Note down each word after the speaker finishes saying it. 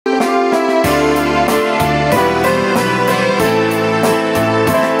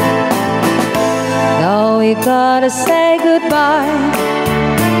gotta say goodbye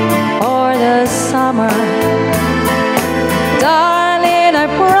for the summer. Darling, I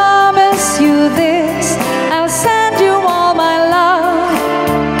promise you this, I'll send you all my love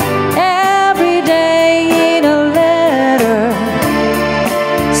every day in a letter,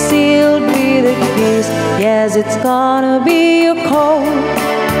 sealed with a kiss. Yes, it's gonna be a cold,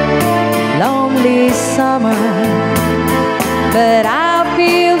 lonely summer, but I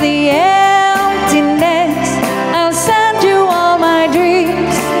feel the emptiness. I'll send you all my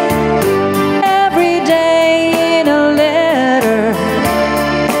dreams every day in a letter,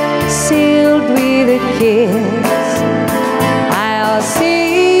 sealed with a kiss. I'll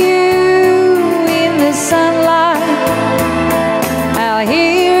see you in the sunlight, I'll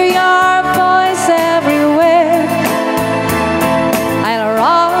hear your voice everywhere, I'll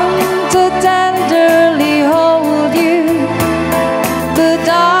run to tenderly hold you, but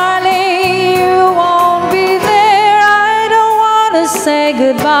darling, you won't be there. I don't want to say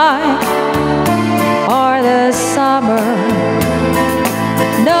goodbye for the summer,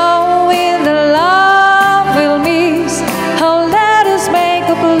 knowing the love we'll miss. Oh, let us make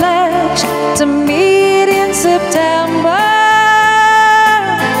a pledge to meet in September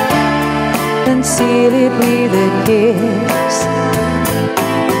and seal it with a kiss.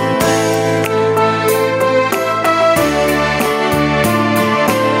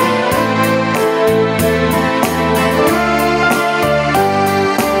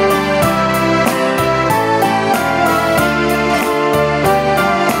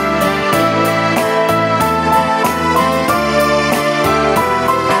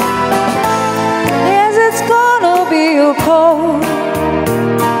 Cold,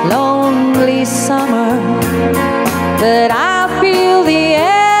 lonely summer, but I feel the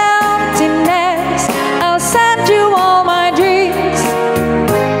emptiness. I'll send you all my dreams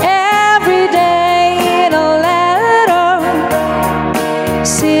every day in a letter,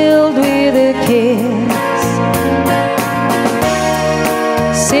 sealed with a kiss,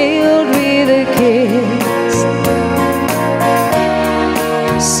 sealed with a kiss,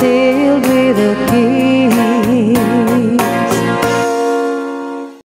 sealed with a kiss.